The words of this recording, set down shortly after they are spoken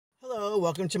Hello,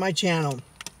 welcome to my channel.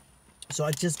 So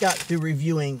I just got through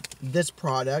reviewing this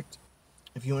product.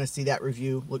 If you want to see that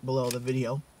review, look below the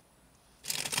video.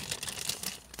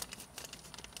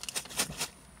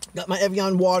 Got my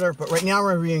Evian water, but right now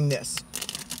we're reviewing this.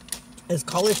 It's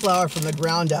cauliflower from the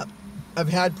ground up. I've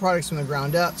had products from the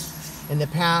ground up in the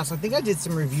past. I think I did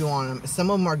some review on them.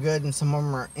 Some of them are good and some of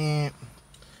them are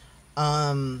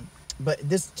but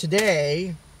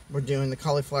today we're doing the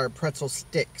cauliflower pretzel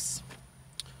sticks.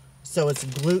 So it's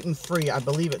gluten-free. I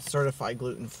believe it's certified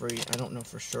gluten-free. I don't know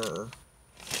for sure.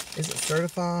 Is it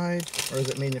certified or is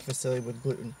it made in a facility with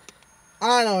gluten?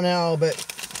 I don't know,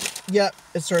 but yep,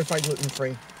 it's certified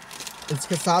gluten-free. It's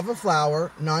cassava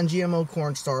flour, non-GMO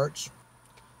cornstarch,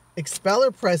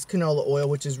 expeller pressed canola oil,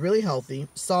 which is really healthy,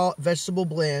 salt, vegetable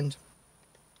blend.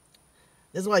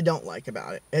 This is what I don't like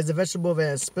about it. It has a vegetable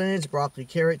blend of spinach, broccoli,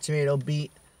 carrot, tomato,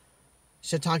 beet,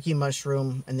 shiitake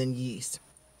mushroom, and then yeast.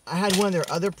 I had one of their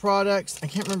other products. I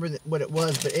can't remember what it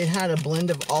was, but it had a blend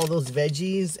of all those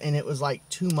veggies, and it was like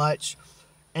too much,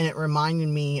 and it reminded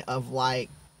me of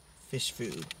like fish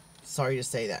food. Sorry to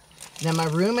say that. Now my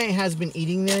roommate has been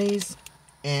eating these,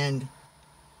 and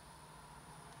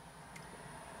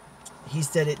he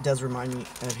said it does remind me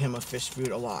of him of fish food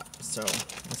a lot. So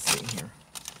let's see here.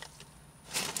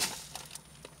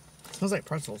 It smells like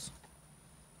pretzels.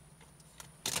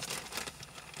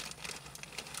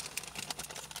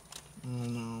 Oh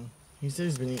no. He said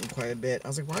he's been eating quite a bit. I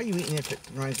was like, why are you eating if it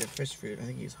reminds you of fish food? I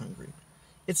think he's hungry.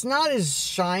 It's not as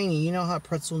shiny. You know how a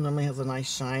pretzel normally has a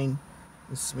nice shine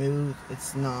and smooth?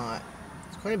 It's not.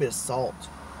 It's quite a bit of salt.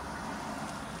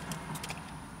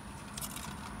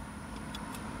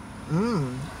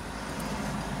 Mmm.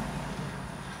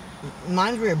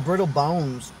 Reminds me of brittle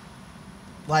bones.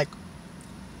 Like,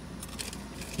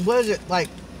 what is it? Like,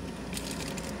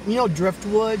 you know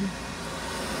driftwood?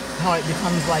 How it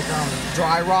becomes like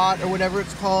dry rot or whatever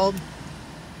it's called.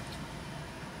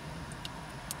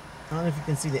 I don't know if you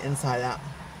can see the inside of that.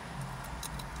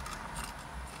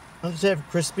 Instead of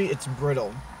crispy, it's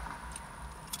brittle.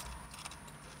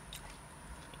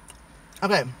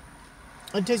 Okay.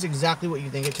 It tastes exactly what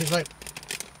you think it tastes like.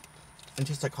 It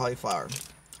tastes like cauliflower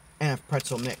and a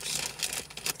pretzel mix.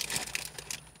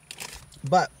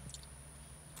 But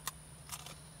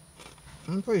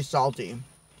I'm pretty salty.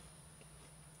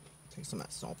 Take some of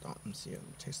that salt out and see what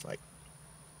it tastes like.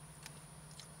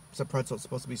 It's a pretzel, it's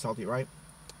supposed to be salty, right?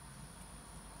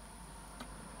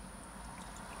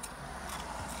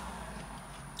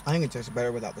 I think it tastes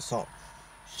better without the salt.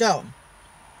 So,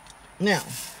 now,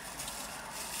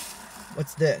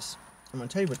 what's this? I'm going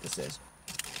to tell you what this is.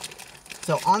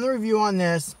 So, on the review on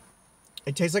this,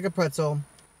 it tastes like a pretzel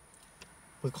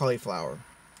with cauliflower.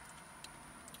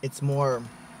 It's more,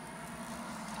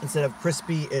 instead of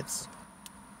crispy, it's,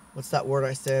 what's that word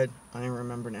I said? I don't even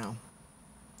remember now.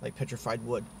 Like petrified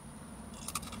wood.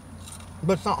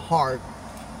 But it's not hard.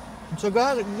 So it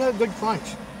got a good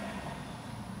crunch.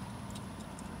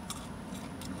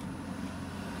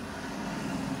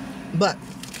 But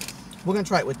we're going to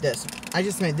try it with this. I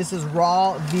just made, this is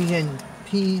raw vegan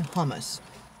pea hummus.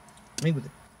 Made with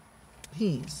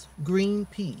peas. Green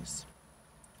peas.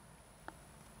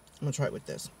 I'm going to try it with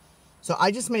this. So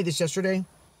I just made this yesterday.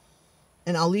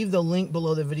 And I'll leave the link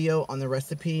below the video on the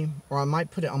recipe, or I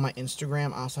might put it on my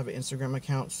Instagram. I also have an Instagram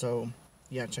account, so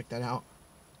yeah, check that out.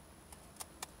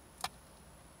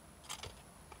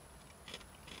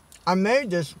 I made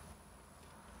this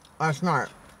last night.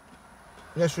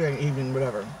 Yesterday evening,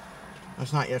 whatever.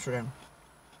 That's not yesterday.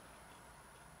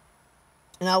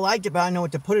 And I liked it, but I didn't know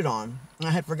what to put it on. And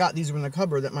I had forgot these were in the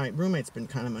cupboard that my roommate's been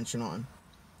kind of munching on.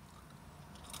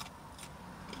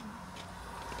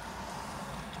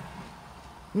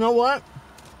 You know what?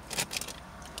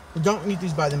 Don't eat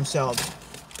these by themselves.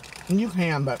 And you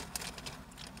can, but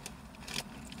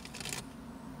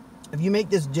if you make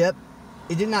this dip,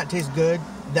 it did not taste good.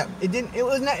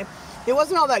 It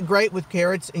wasn't all that great with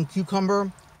carrots and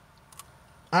cucumber.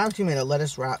 I actually made a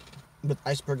lettuce wrap with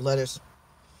iceberg lettuce.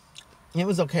 It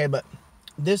was okay, but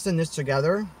this and this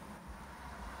together,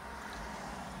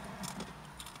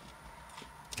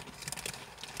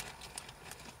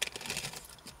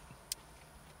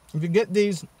 if you get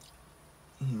these,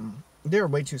 they're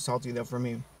way too salty though for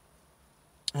me.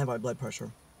 I have high blood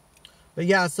pressure. But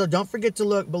yeah, so don't forget to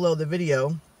look below the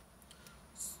video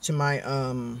to my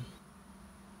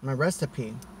my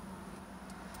recipe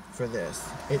for this.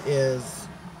 It is,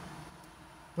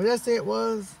 what did I say it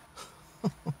was?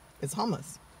 It's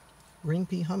hummus. Green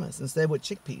pea hummus instead with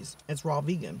chickpeas. It's raw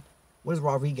vegan. What is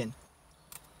raw vegan?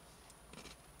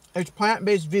 It's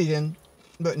plant-based vegan,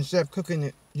 but instead of cooking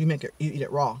it, you eat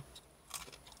it raw.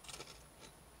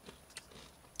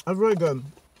 That's really good.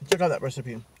 Check out that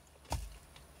recipe.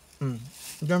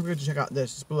 Don't forget to check out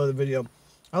this. It's below the video.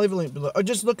 I'll leave a link below. Or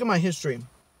just look at my history.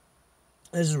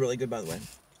 This is really good, by the way.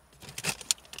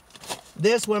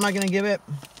 This, what am I going to give it?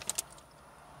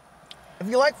 If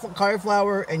you like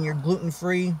cauliflower and you're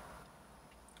gluten-free,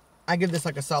 I give this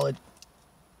like a solid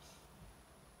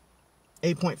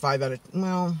 8.5 out of,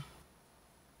 well,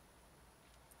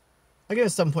 I give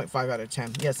it a 7.5 out of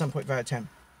 10. Yeah, 7.5 out of 10.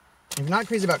 If you're not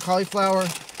crazy about cauliflower,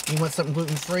 you want something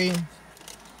gluten-free,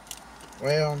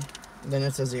 well, then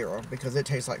it's a 0 because it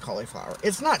tastes like cauliflower.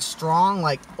 It's not strong,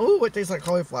 like, oh, it tastes like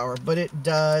cauliflower, but it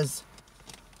does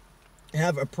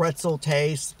have a pretzel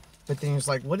taste. But then it's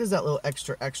like, what is that little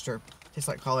extra? Tastes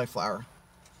like cauliflower.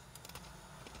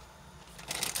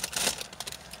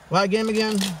 Well, again,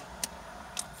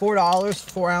 $4,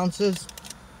 4 ounces.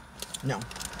 No.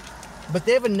 But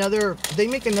they have another, they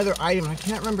make another item. I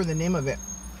can't remember the name of it.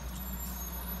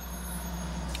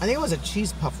 I think it was a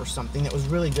cheese puff or something that was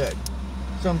really good.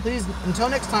 So please, until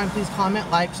next time, please comment,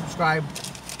 like, subscribe.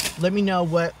 Let me know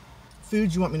what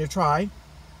foods you want me to try.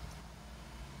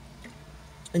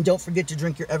 And don't forget to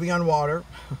drink your Evian water.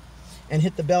 And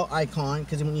hit the bell icon,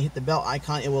 because when you hit the bell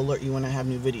icon, it will alert you when I have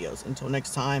new videos. Until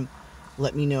next time,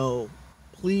 let me know,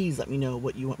 please let me know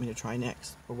what you want me to try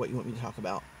next, or what you want me to talk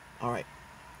about. All right.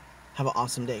 Have an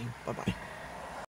awesome day. Bye-bye.